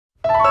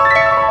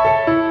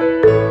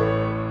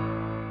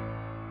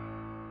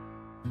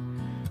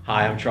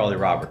Hi, I'm Charlie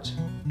Roberts,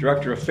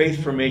 Director of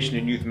Faith Formation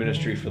and Youth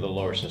Ministry for the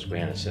Lower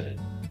Susquehanna Synod.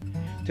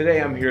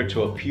 Today I'm here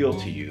to appeal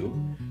to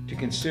you to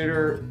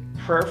consider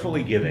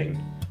prayerfully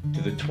giving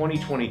to the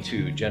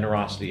 2022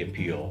 Generosity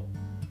Appeal,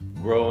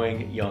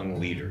 Growing Young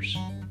Leaders.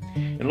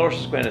 In Lower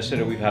Susquehanna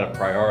Synod, we've had a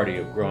priority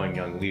of growing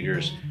young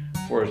leaders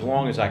for as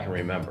long as I can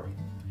remember.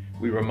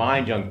 We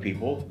remind young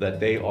people that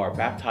they are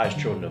baptized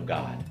children of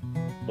God,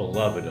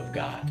 beloved of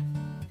God,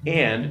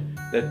 and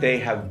that they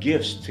have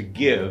gifts to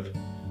give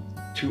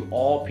to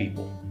all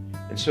people.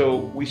 And so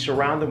we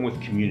surround them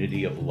with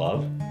community of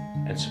love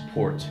and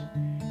support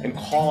and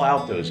call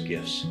out those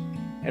gifts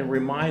and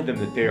remind them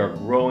that they are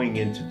growing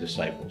into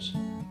disciples.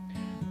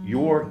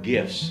 Your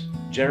gifts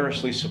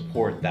generously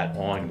support that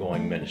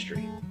ongoing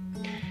ministry.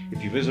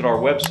 If you visit our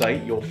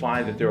website, you'll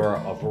find that there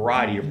are a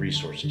variety of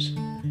resources,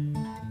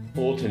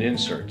 bulletin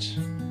inserts,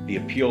 the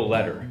appeal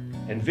letter,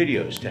 and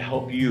videos to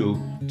help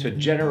you to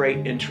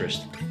generate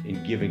interest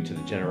in giving to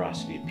the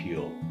Generosity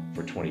Appeal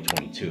for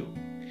 2022.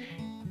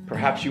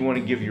 Perhaps you want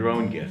to give your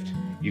own gift.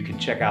 You can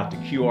check out the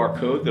QR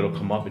code that'll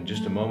come up in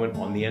just a moment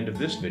on the end of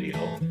this video,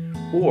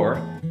 or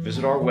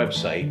visit our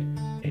website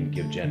and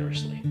give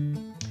generously.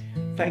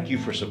 Thank you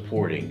for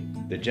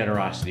supporting the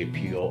Generosity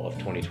Appeal of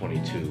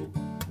 2022,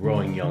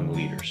 Growing Young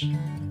Leaders.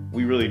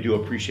 We really do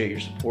appreciate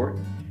your support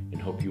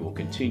and hope you will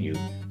continue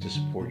to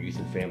support youth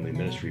and family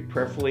ministry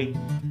prayerfully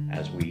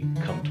as we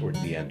come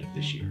towards the end of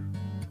this year.